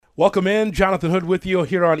Welcome in. Jonathan Hood with you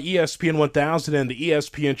here on ESPN 1000 and the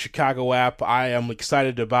ESPN Chicago app. I am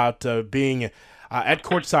excited about being at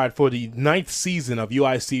courtside for the 9th season of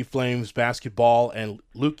UIC Flames basketball, and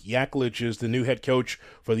Luke Yaklich is the new head coach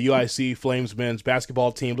for the UIC Flames men's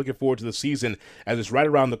basketball team. Looking forward to the season as it's right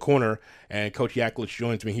around the corner, and Coach Yaklich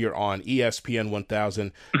joins me here on ESPN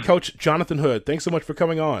 1000. Coach Jonathan Hood, thanks so much for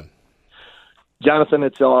coming on. Jonathan,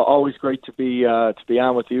 it's always great to be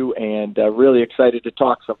on with you, and really excited to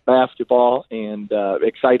talk some basketball, and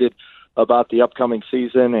excited about the upcoming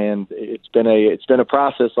season. And it's been a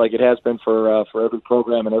process, like it has been for every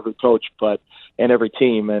program and every coach, and every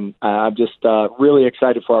team. And I'm just really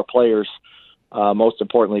excited for our players, most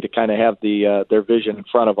importantly, to kind of have their vision in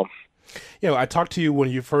front of them. You know, I talked to you when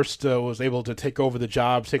you first was able to take over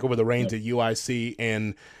the reins at UIC,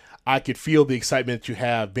 and I could feel the excitement that you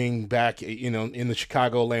have being back, in the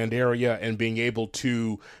Chicagoland area and being able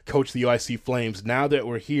to coach the UIC Flames. Now that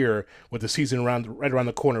we're here with the season right around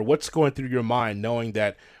the corner, what's going through your mind knowing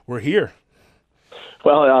that we're here?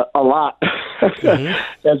 Well, a lot.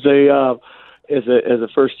 Mm-hmm. as a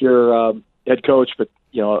first year head coach, but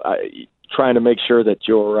trying to make sure that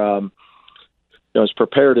you're as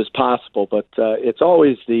prepared as possible. But it's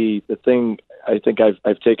always the thing I think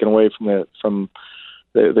I've taken away from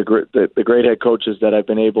the great head coaches that I've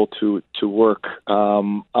been able to work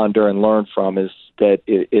under and learn from, is that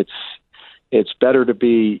it's better to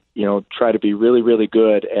be, try to be really, really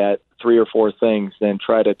good at 3 or 4 things than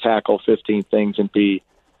try to tackle 15 things and be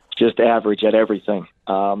just average at everything.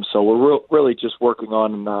 So we're really just working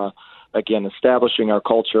on, again, establishing our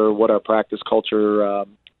culture, what our practice culture,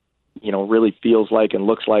 really feels like and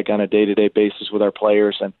looks like on a day-to-day basis with our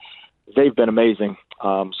players. And they've been amazing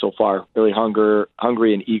so far. Really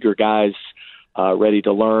hungry and eager guys, ready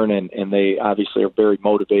to learn, and they obviously are very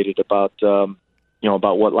motivated about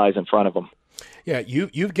what lies in front of them. Yeah,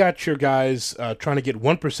 you've got your guys trying to get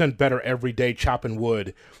 1% better every day, chopping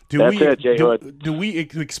wood. That's it, Jay Hood. Do we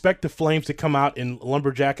expect the Flames to come out in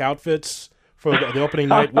lumberjack outfits for the opening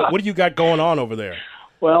night? What do you got going on over there?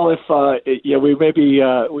 Well, we may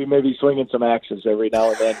be swinging some axes every now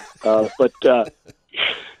and then, but.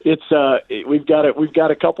 We've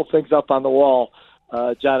got a couple things up on the wall,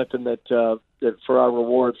 Jonathan, that for our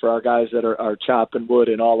reward for our guys that are chopping wood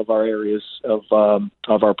in all of our areas of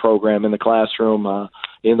our program, in the classroom,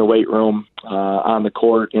 in the weight room, on the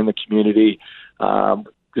court, in the community.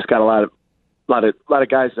 Just got a lot of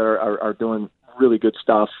guys that are doing really good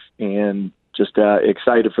stuff, and just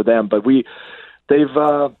excited for them. But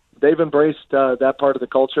they've embraced that part of the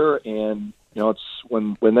culture, and it's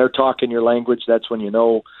when they're talking your language, that's when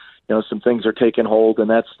some things are taking hold. And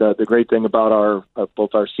that's the great thing about both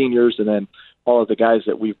our seniors and then all of the guys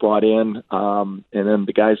that we've brought in, and then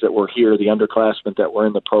the guys that were here, the underclassmen that were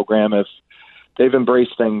in the program. If they've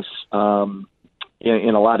embraced things in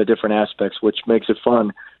a lot of different aspects, which makes it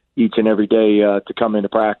fun each and every day to come into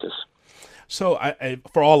practice. So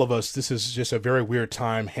for all of us, this is just a very weird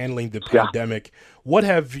time handling the pandemic. What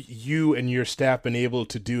have you and your staff been able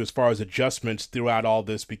to do as far as adjustments throughout all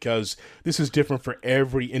this? Because this is different for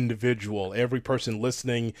every individual, every person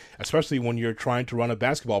listening, especially when you're trying to run a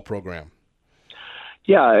basketball program.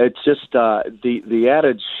 Yeah, it's just the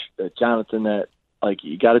adage, Jonathan, that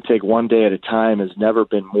you got to take one day at a time has never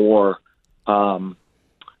been more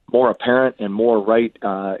apparent and more right,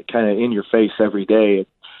 kind of in your face every day.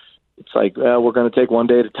 It's like, we're going to take one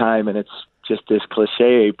day at a time, and it's just this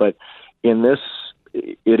cliche. But in this,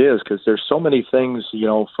 it is, because there's so many things,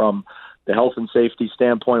 from the health and safety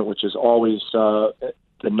standpoint, which is always the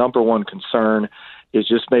number one concern, is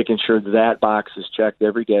just making sure that box is checked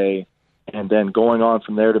every day, and then going on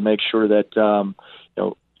from there to make sure that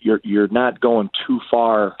you're not going too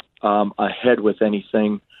far ahead with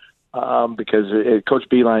anything. Because Coach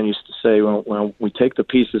Beilein used to say, when we take the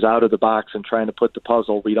pieces out of the box and trying to put the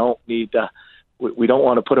puzzle, we don't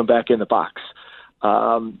want to put them back in the box.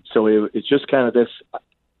 So it's just kind of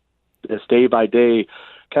this day by day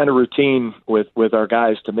kind of routine with our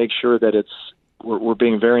guys to make sure that we're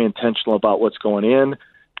being very intentional about what's going in,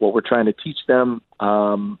 what we're trying to teach them,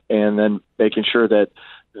 and then making sure that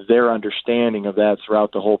their understanding of that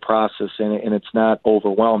throughout the whole process, and it's not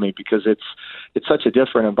overwhelming, because it's such a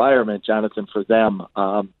different environment, Jonathan, for them.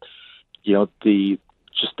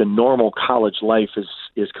 The normal college life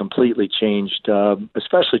is completely changed,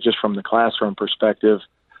 especially just from the classroom perspective,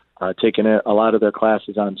 taking a lot of their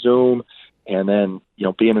classes on Zoom, and then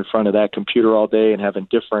being in front of that computer all day and having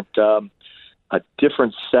a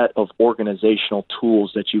different set of organizational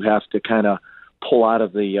tools that you have to kind of pull out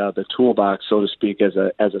of the toolbox, so to speak, as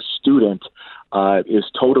a student, is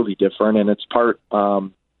totally different, and it's part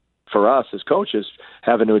for us as coaches,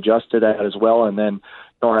 having to adjust to that as well. And then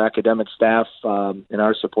our academic staff and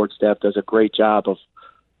our support staff does a great job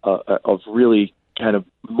of really kind of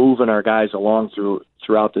moving our guys along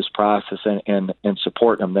throughout this process and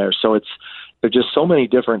supporting them there. So there's just so many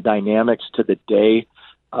different dynamics to the day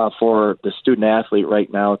for the student athlete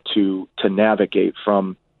right now to navigate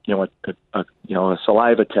from a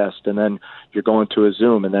saliva test, and then you're going to a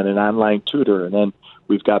Zoom, and then an online tutor, and then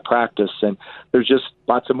we've got practice, and there's just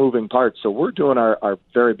lots of moving parts. So we're doing our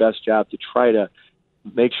very best job to try to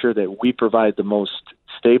make sure that we provide the most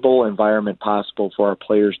stable environment possible for our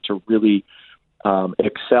players to really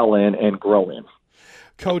excel in and grow in.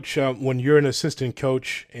 Coach, when you're an assistant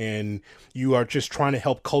coach and you are just trying to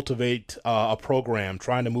help cultivate a program,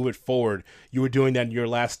 trying to move it forward, you were doing that in your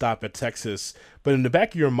last stop at Texas. But in the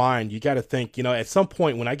back of your mind, you got to think, at some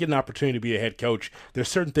point when I get an opportunity to be a head coach, there's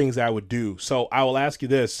certain things I would do. So I will ask you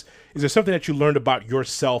this. Is there something that you learned about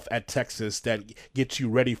yourself at Texas that gets you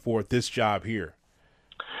ready for this job here?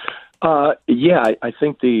 Yeah, I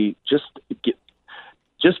think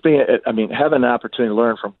having an opportunity to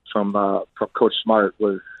learn from Coach Smart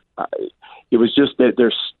it was just that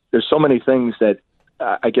there's so many things that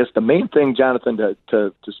I guess the main thing, Jonathan,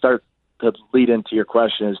 to start to lead into your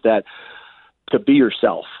question is that to be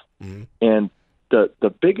yourself. Mm-hmm. And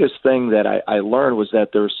the biggest thing that I learned was that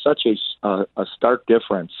there's such a stark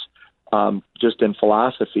difference just in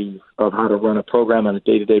philosophy of how to run a program on a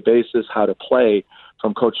day-to-day basis, how to play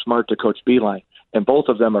from Coach Smart to Coach Beilein. And both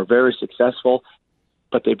of them are very successful,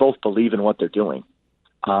 but they both believe in what they're doing,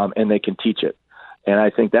 and they can teach it. And I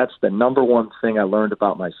think that's the number one thing I learned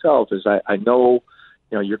about myself is I know,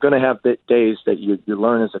 you're going to have days that you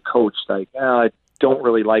learn as a coach, like, I don't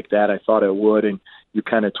really like that. I thought I would, and you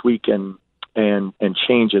kind of tweak and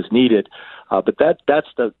change as needed. But that's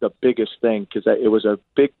the biggest thing, because it was a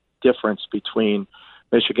big difference between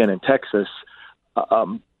Michigan and Texas.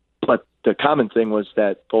 But the common thing was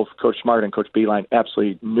that both Coach Smart and Coach Beilein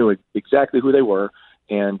absolutely knew exactly who they were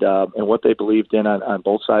and what they believed in on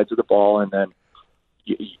both sides of the ball, and then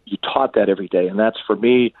you taught that every day. And that's, for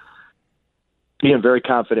me, being very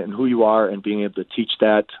confident in who you are and being able to teach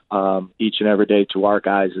that each and every day to our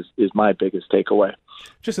guys is my biggest takeaway.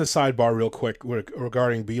 Just a sidebar real quick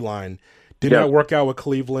regarding Beilein. Did not work out with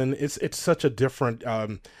Cleveland. It's such a different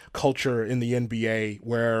culture in the NBA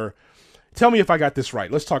where – tell me if I got this right.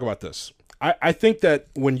 Let's talk about this. I think that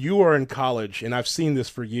when you are in college, and I've seen this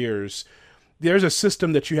for years, there's a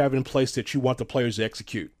system that you have in place that you want the players to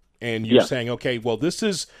execute. And you're saying, okay, well, this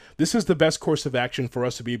is the best course of action for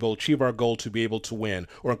us to be able to achieve our goal to be able to win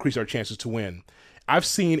or increase our chances to win. I've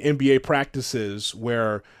seen NBA practices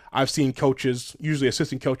where I've seen coaches, usually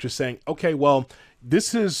assistant coaches, saying, okay, well,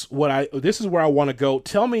 this is where I want to go.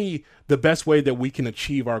 Tell me the best way that we can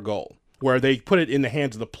achieve our goal, where they put it in the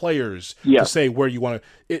hands of the players to say where you want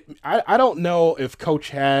to. I don't know if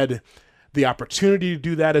Coach had the opportunity to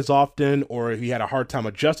do that as often, or he had a hard time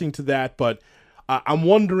adjusting to that, but I'm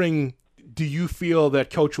wondering, do you feel that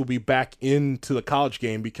Coach will be back into the college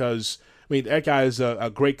game? Because, I mean, that guy is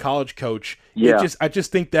a great college coach. Yeah. I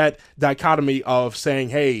just think that dichotomy of saying,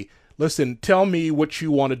 hey, listen, tell me what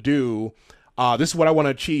you want to do. This is what I want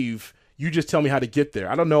to achieve. You just tell me how to get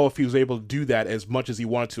there. I don't know if he was able to do that as much as he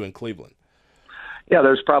wanted to in Cleveland. Yeah,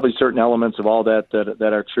 there's probably certain elements of all that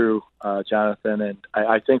are true, Jonathan. And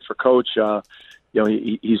I think for Coach,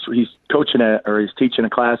 he's coaching he's teaching a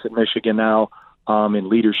class at Michigan now in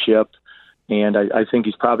leadership, and I think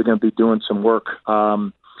he's probably going to be doing some work,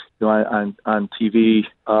 on TV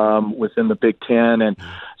within the Big Ten. And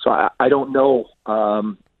so I don't know,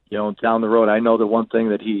 down the road. I know the one thing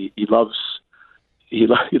that he loves. He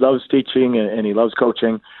loves teaching and he loves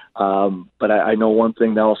coaching, but I know one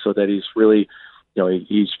thing also, that he's really,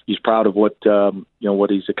 he's proud of what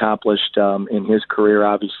he's accomplished in his career,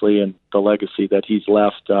 obviously, and the legacy that he's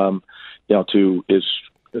left, to his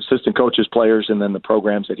assistant coaches, players, and then the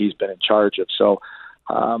programs that he's been in charge of. So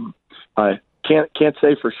I can't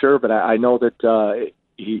say for sure, but I know that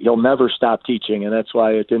he'll never stop teaching, and that's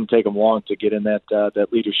why it didn't take him long to get in that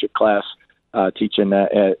leadership class teaching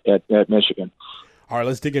at Michigan. All right,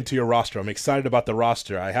 let's dig into your roster. I'm excited about the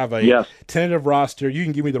roster. I have a tentative roster. You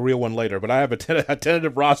can give me the real one later, but I have a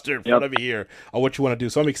tentative roster in front of me here on what you want to do.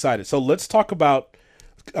 So I'm excited. So let's talk about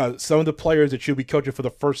some of the players that you'll be coaching for the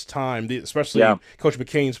first time, especially Coach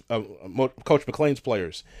McClain's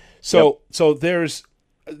players. So there's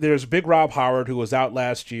Big Rob Howard, who was out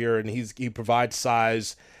last year, and he provides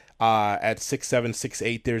size at 6'7",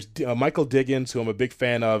 6'8". There's Michael Diggins, who I'm a big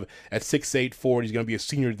fan of, at 6'8", 4. He's going to be a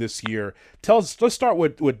senior this year. Let's start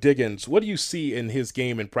with Diggins. What do you see in his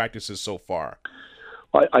game and practices so far?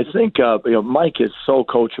 I think Mike is so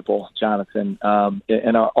coachable, Jonathan,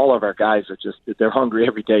 and all of our guys are they're hungry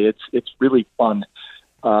every day. It's really fun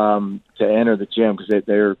to enter the gym because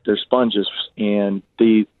they're sponges, and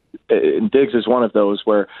Diggs is one of those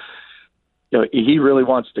where he really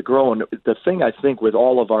wants to grow. And the thing I think with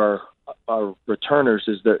all of our returners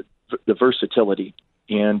is the versatility,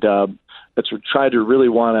 and that's what we try to really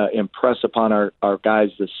want to impress upon our guys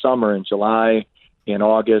this summer in July, in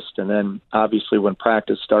August, and then obviously when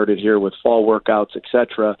practice started here with fall workouts,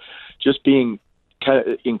 etc., just being kind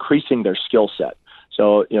of increasing their skill set.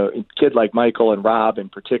 So, a kid like Michael and Rob in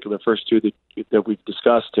particular, first two that we've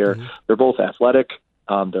discussed here, they're both athletic,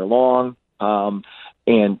 they're long,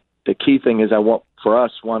 and the key thing is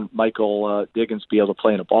Michael Diggins be able to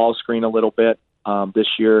play in a ball screen a little bit this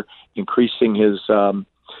year, increasing his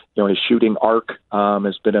his shooting arc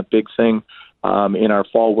has been a big thing in our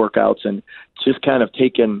fall workouts, and just kind of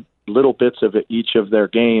taking little bits of each of their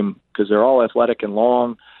game because they're all athletic and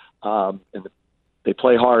long, and they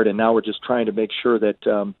play hard. And now we're just trying to make sure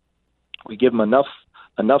that we give them enough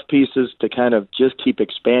pieces to kind of just keep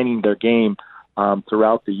expanding their game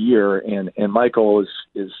throughout the year. And Michael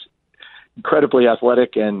is incredibly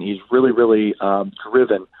athletic, and he's really, really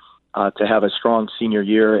driven to have a strong senior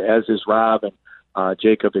year, as is Rob and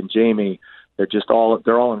Jacob and Jamie. They're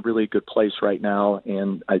all in really good place right now,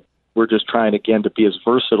 and we're just trying again to be as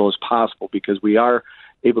versatile as possible because we are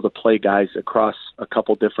able to play guys across a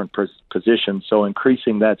couple different positions. So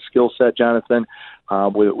increasing that skill set, Jonathan,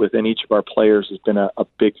 within each of our players has been a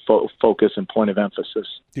big focus and point of emphasis.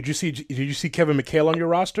 Did you see Kevin McHale on your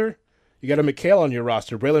roster? You got a McHale on your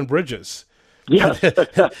roster, Braylon Bridges. Yeah,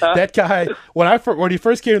 that guy. When he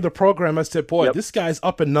first came to the program, I said, "Boy, this guy's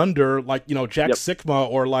up and under like Jack Sikma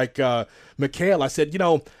or like McHale." I said,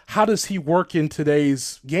 how does he work in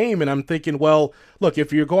today's game? And I'm thinking, well, look,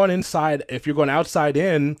 if you're going outside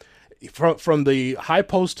in, from the high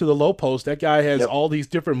post to the low post, that guy has all these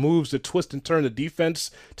different moves to twist and turn the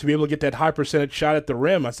defense to be able to get that high percentage shot at the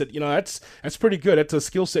rim. I said, that's pretty good. That's a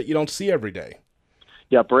skill set you don't see every day.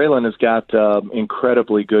 Yeah, Braylon has got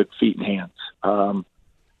incredibly good feet and hands.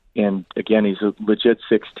 And again, he's a legit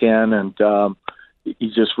 6'10", and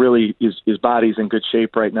he's just really his body's in good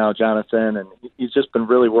shape right now, Jonathan. And he's just been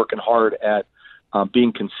really working hard at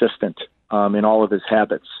being consistent in all of his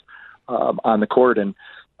habits on the court, and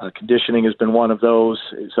conditioning has been one of those.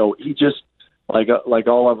 So he just like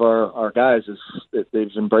all of our guys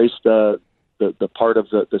they've embraced the part of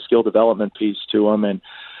the skill development piece to him. And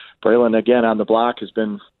Braylon, again, on the block has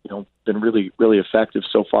been really, really effective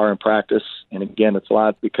so far in practice. And again, it's a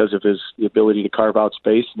lot because of the ability to carve out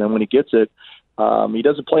space. And then when he gets it, he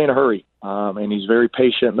doesn't play in a hurry. And he's very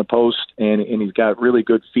patient in the post, and he's got really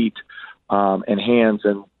good feet and hands.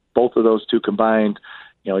 And both of those two combined,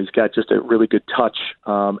 he's got just a really good touch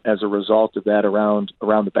as a result of that around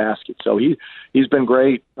the basket. So he's been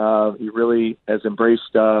great. He really has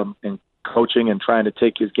embraced in coaching and trying to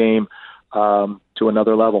take his game to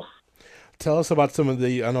another level. Tell us about some of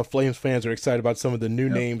the, I know Flames fans are excited about some of the new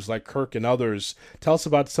names like Kirk and others. Tell us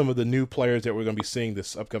about some of the new players that we're going to be seeing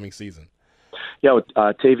this upcoming season. Yeah,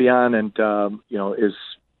 Tavion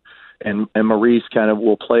and Maurice kind of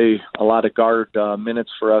will play a lot of guard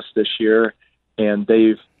minutes for us this year, and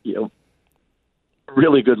they've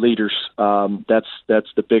really good leaders. That's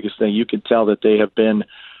the biggest thing. You can tell that they have been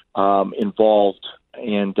involved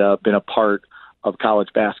and been a part of college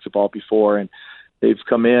basketball before, and they've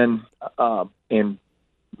come in, and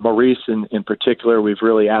Maurice in particular, we've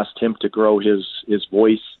really asked him to grow his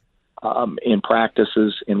voice in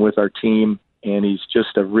practices and with our team, and he's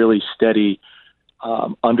just a really steady,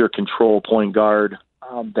 under control point guard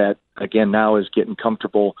that, again, now is getting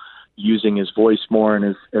comfortable using his voice more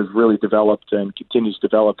and has really developed and continues to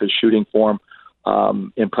develop his shooting form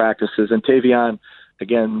in practices. And Tavion,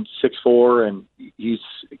 again, 6'4", and he's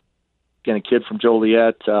again a kid from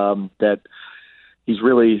Joliet that he's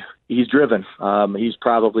driven. He's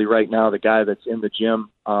probably right now the guy that's in the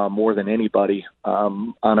gym more than anybody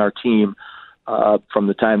on our team from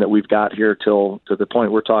the time that we've got here to the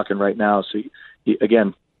point we're talking right now. So he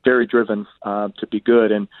again, very driven to be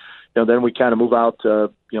good. And then we kind of move out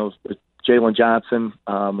to Jalen Johnson,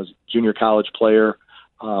 a junior college player,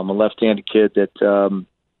 a left-handed kid that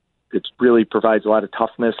it really provides a lot of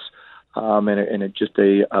toughness and just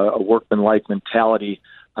a workman-like mentality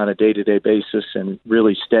on a day-to-day basis, and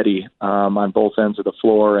really steady on both ends of the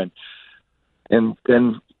floor. And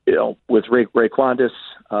then with Raquandis,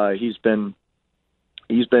 he's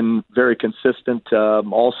been very consistent.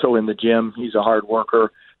 Also in the gym, he's a hard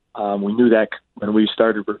worker. We knew that when we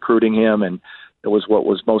started recruiting him, and it was what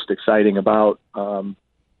was most exciting about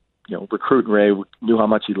recruiting Ray, we knew how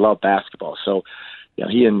much he loved basketball. So,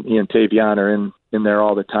 he and Tavion are in there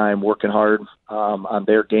all the time, working hard on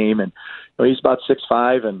their game. And he's about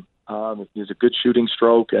 6'5", and he's a good shooting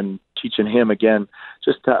stroke, and teaching him again,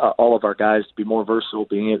 just all of our guys to be more versatile,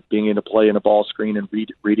 being able to play in a ball screen and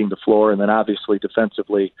reading the floor, and then obviously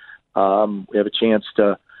defensively, we have a chance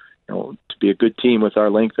to be a good team with our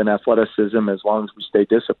length and athleticism as long as we stay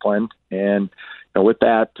disciplined. And with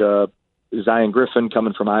that, Zion Griffin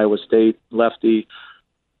coming from Iowa State, lefty,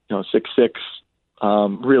 6'6",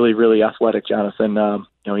 really, really athletic. Jonathan,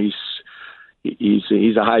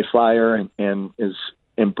 he's a high flyer and is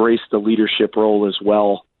embraced the leadership role as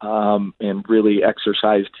well, and really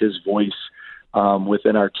exercised his voice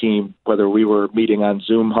within our team, whether we were meeting on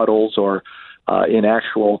Zoom huddles or in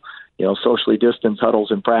actual, socially distanced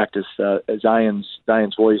huddles in practice. Zion's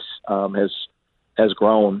voice has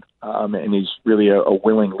grown, and he's really a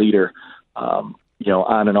willing leader, on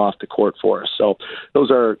and off the court for us. So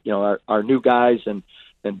those are, our new guys, and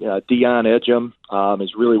Dion Edgem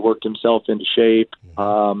has really worked himself into shape.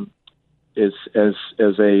 As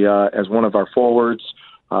one of our forwards.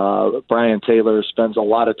 Brian Taylor spends a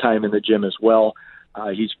lot of time in the gym as well.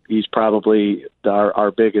 He's probably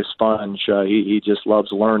our biggest sponge. He just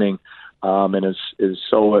loves learning, and is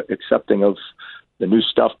so accepting of the new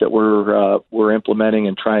stuff that we're implementing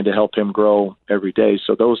and trying to help him grow every day.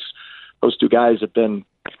 So those two guys have been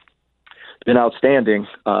outstanding.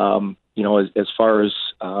 As far as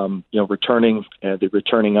returning the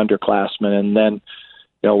returning underclassmen, and then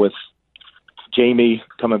with Jamie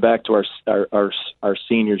coming back to our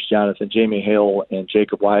seniors, Jonathan, Jamie Hale and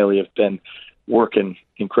Jacob Wiley have been working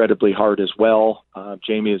incredibly hard as well.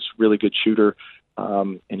 Jamie is a really good shooter,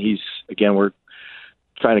 and we're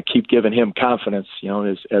trying to keep giving him confidence.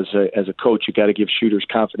 As a coach, you got to give shooters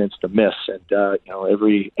confidence to miss, and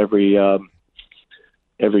every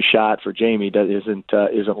shot for Jamie that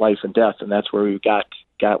isn't life and death, and that's where we got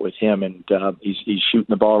with him, and he's shooting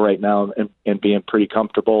the ball right now and being pretty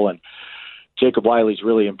comfortable. And Jacob Wiley's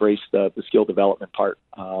really embraced the skill development part.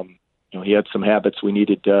 He had some habits we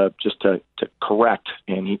needed just to correct,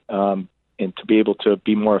 and to be able to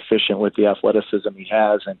be more efficient with the athleticism he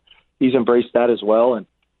has, and he's embraced that as well. And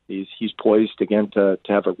he's poised again to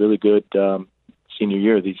have a really good senior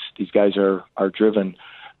year. These guys are driven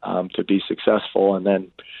to be successful. And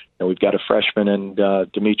then we've got a freshman in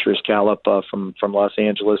Demetrius Calip from Los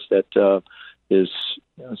Angeles that is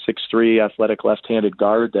 6'3", athletic left-handed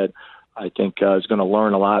guard that I think is going to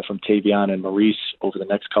learn a lot from Tavion and Maurice over the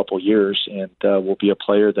next couple of years, and will be a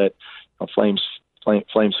player that Flames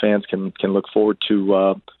fans can look forward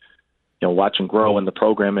to watching grow in the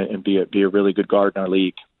program and be a really good guard in our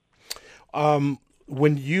league.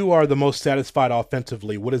 When you are the most satisfied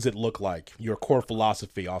offensively, what does it look like? Your core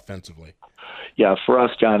philosophy offensively? Yeah, for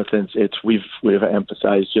us, Jonathan, we've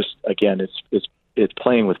emphasized just again it's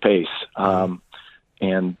playing with pace, and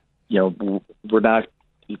we're not.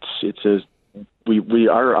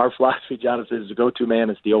 Our philosophy, Jonathan, is the go-to man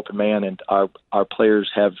is the open man, and our players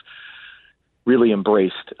have really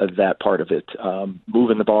embraced that part of it,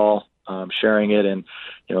 moving the ball, sharing it. And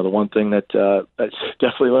the one thing that I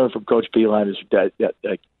definitely learned from Coach Beilein is that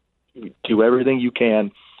do everything you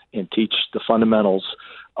can and teach the fundamentals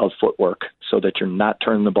of footwork so that you're not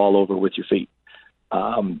turning the ball over with your feet.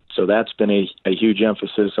 So that's been a huge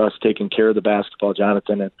emphasis, us taking care of the basketball,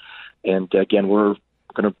 Jonathan, and again, we're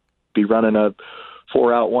going to be running a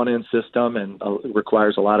 4-out, 1-in system, and it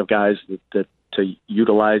requires a lot of guys that to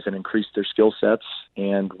utilize and increase their skill sets.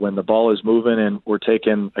 And when the ball is moving and we're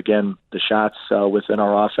taking, again, the shots within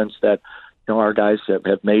our offense that our guys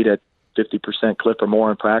have made at 50% clip or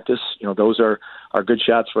more in practice, those are good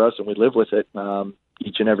shots for us, and we live with it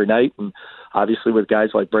each and every night. And obviously with guys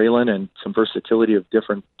like Braylon and some versatility of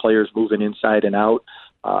different players moving inside and out,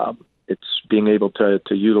 it's being able to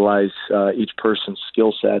utilize each person's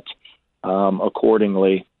skill set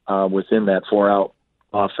accordingly within that 4-out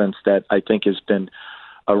offense that I think has been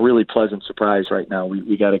a really pleasant surprise right now.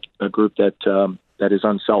 We got a group that is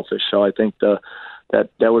unselfish. So I think that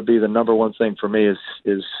would be the number one thing for me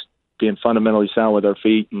is being fundamentally sound with our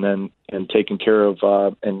feet, and taking care of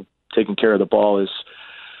the ball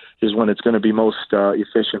is when it's going to be most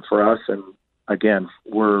efficient for us. And again,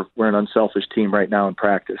 we're an unselfish team right now in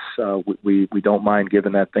practice. We don't mind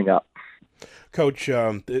giving that thing up. Coach,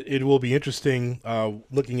 it will be interesting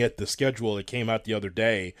looking at the schedule that came out the other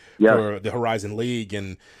day for the Horizon League,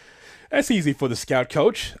 and that's easy for the scout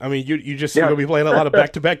coach. I mean, you're going to be playing a lot of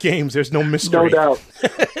back-to-back games. There's no mystery. No doubt.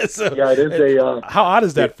 So, it is how odd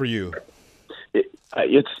is that for you?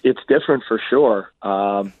 It's different for sure,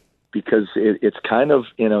 because it's kind of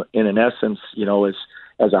in an essence,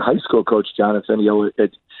 as a high school coach, Jonathan,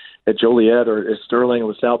 at Joliet or at Sterling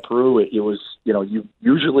or LaSalle Peru, it was, you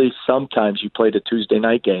usually sometimes you played a Tuesday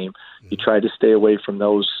night game. You tried to stay away from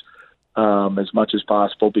those as much as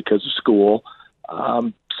possible because of school.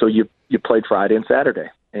 So you played Friday and Saturday,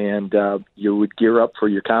 and you would gear up for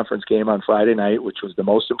your conference game on Friday night, which was the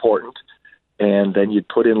most important. And then you'd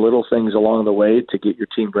put in little things along the way to get your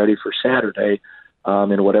team ready for Saturday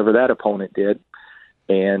and whatever that opponent did.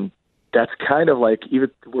 And that's kind of like,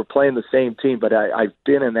 even we're playing the same team, but I've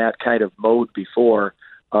been in that kind of mode before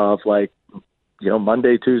of like,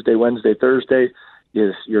 Monday, Tuesday, Wednesday, Thursday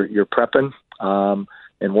is you're prepping.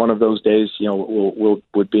 And one of those days,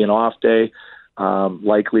 would be an off day,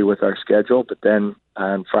 likely with our schedule. But then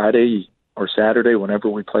on Friday or Saturday, whenever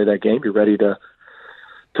we play that game, you're ready to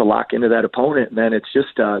lock into that opponent. And then it's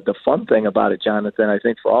just the fun thing about it, Jonathan, I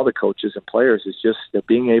think for all the coaches and players, is just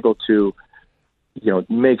being able to,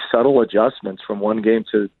 make subtle adjustments from one game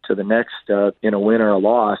to the next in a win or a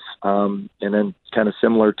loss, and then kind of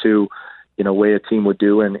similar to, way a team would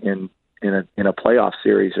do in a playoff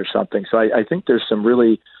series or something. So I think there's some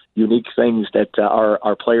really unique things that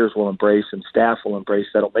our players will embrace and staff will embrace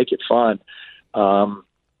that'll make it fun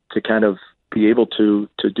to kind of be able to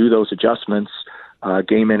do those adjustments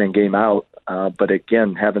game in and game out. But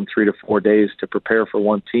again, having 3 to 4 days to prepare for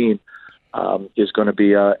one team is going to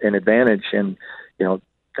be an advantage. And,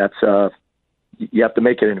 that's you have to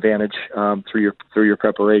make it an advantage through your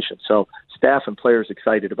preparation. So staff and players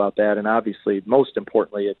excited about that. And obviously, most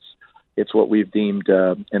importantly, it's what we've deemed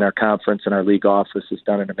in our conference and our league office has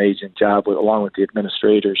done an amazing job along with the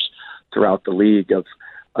administrators throughout the league of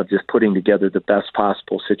just putting together the best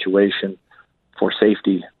possible situation for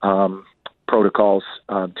safety protocols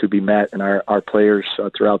to be met, and our players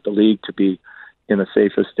throughout the league to be in the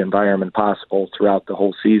safest environment possible throughout the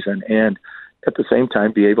whole season. And at the same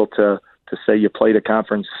time, be able to say you played a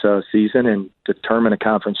conference season and determine a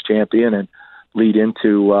conference champion and lead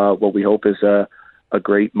into what we hope is a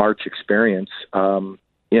great March experience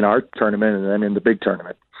in our tournament and then in the big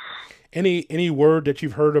tournament. Any word that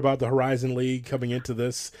you've heard about the Horizon League coming into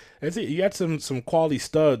this? You got some quality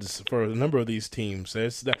studs for a number of these teams.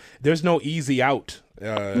 There's no easy out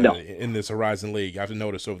no. in this Horizon League, I've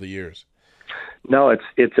noticed over the years. No,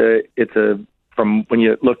 it's a from when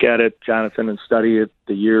you look at it, Jonathan, and study it,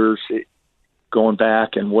 the years going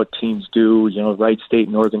back and what teams do. Wright State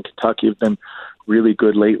and Northern Kentucky have been really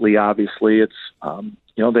good lately. Obviously, it's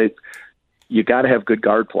you got to have good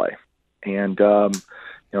guard play, and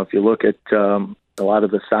if you look at a lot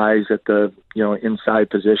of the size at the inside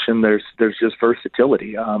position, there's just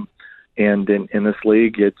versatility. And in this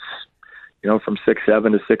league, it's from 6'7"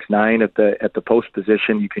 to 6'9" at the post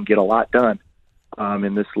position, you can get a lot done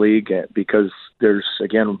in this league because there's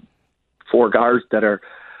again 4 guards that are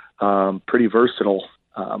pretty versatile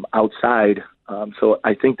outside. So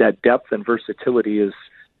I think that depth and versatility is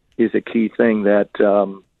a key thing that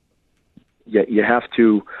you have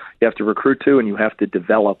to recruit to, and you have to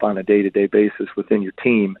develop on a day-to-day basis within your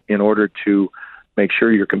team in order to make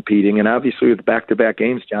sure you're competing. And obviously with back-to-back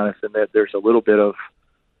games, Jonathan, that there's a little bit of,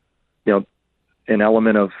 an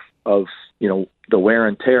element of the wear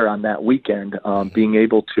and tear on that weekend, being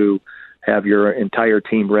able to have your entire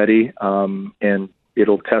team ready, and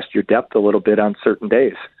it'll test your depth a little bit on certain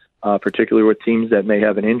days, particularly with teams that may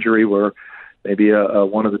have an injury where maybe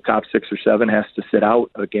one of the top 6 or 7 has to sit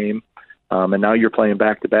out a game. And now you're playing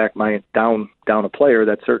back-to-back down a player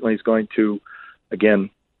that certainly is going to, again,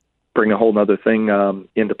 bring a whole other thing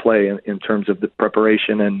into play in terms of the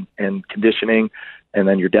preparation and conditioning and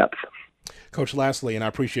then your depth. Coach, lastly, and I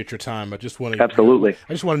appreciate your time, I just want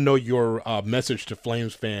to know your message to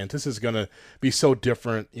Flames fans. This is going to be so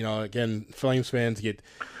different. Again, Flames fans get,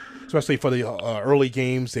 especially for the early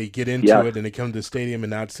games, they get into it and they come to the stadium,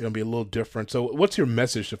 and now it's going to be a little different. So what's your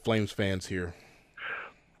message to Flames fans here?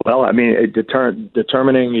 Well, I mean,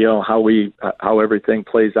 determining how everything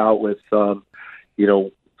plays out with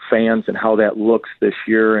fans and how that looks this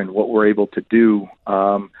year and what we're able to do.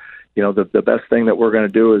 The best thing that we're going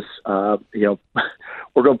to do is we're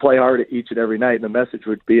going to play hard each and every night. And the message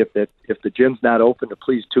would be if the gym's not open, to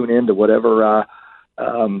please tune in to whatever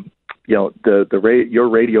your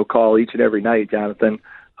radio call each and every night, Jonathan.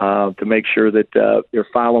 To make sure that you're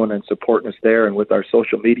following and supporting us there. And with our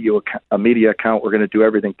social media account, we're going to do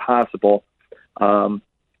everything possible, to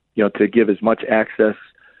give as much access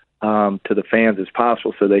to the fans as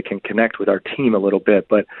possible so they can connect with our team a little bit.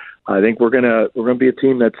 But I think we're going to be a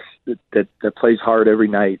team that plays hard every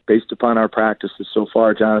night based upon our practices so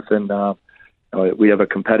far, Jonathan. We have a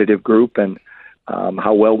competitive group, and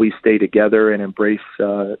how well we stay together and embrace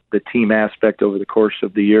the team aspect over the course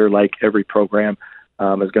of the year, like every program.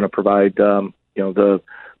 is going to provide the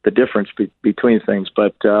difference between things.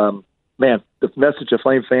 But man, the message of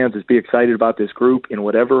Flame fans is be excited about this group in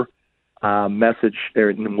whatever message or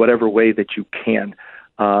in whatever way that you can,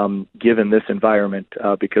 given this environment,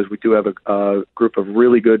 because we do have a group of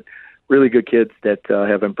really good kids that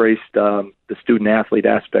have embraced the student athlete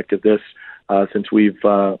aspect of this since we've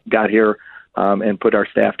got here and put our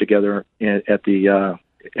staff together at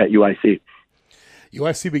UIC.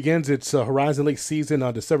 UIC begins its Horizon League season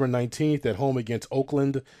on December 19th at home against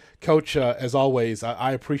Oakland. Coach, as always,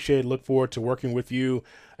 I appreciate, look forward to working with you,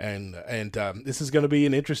 and this is going to be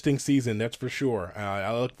an interesting season, that's for sure.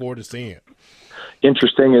 I look forward to seeing it.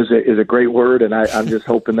 Interesting is a great word, and I'm just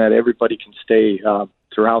hoping that everybody can stay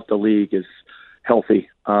throughout the league is healthy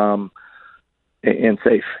and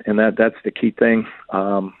safe, and that's the key thing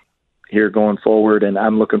here going forward. And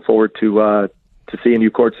I'm looking forward to seeing you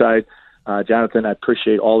courtside. Jonathan, I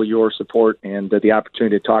appreciate all of your support and the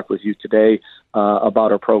opportunity to talk with you today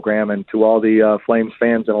about our program, and to all the Flames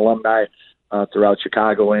fans and alumni throughout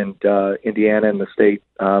Chicago and Indiana and the state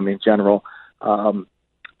in general.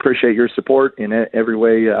 Appreciate your support in every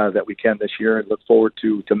way that we can this year, and look forward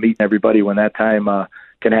to meeting everybody when that time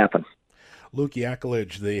can happen. Luke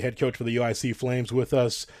Yaklich, the head coach for the UIC Flames, with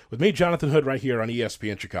us, with me, Jonathan Hood, right here on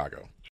ESPN Chicago.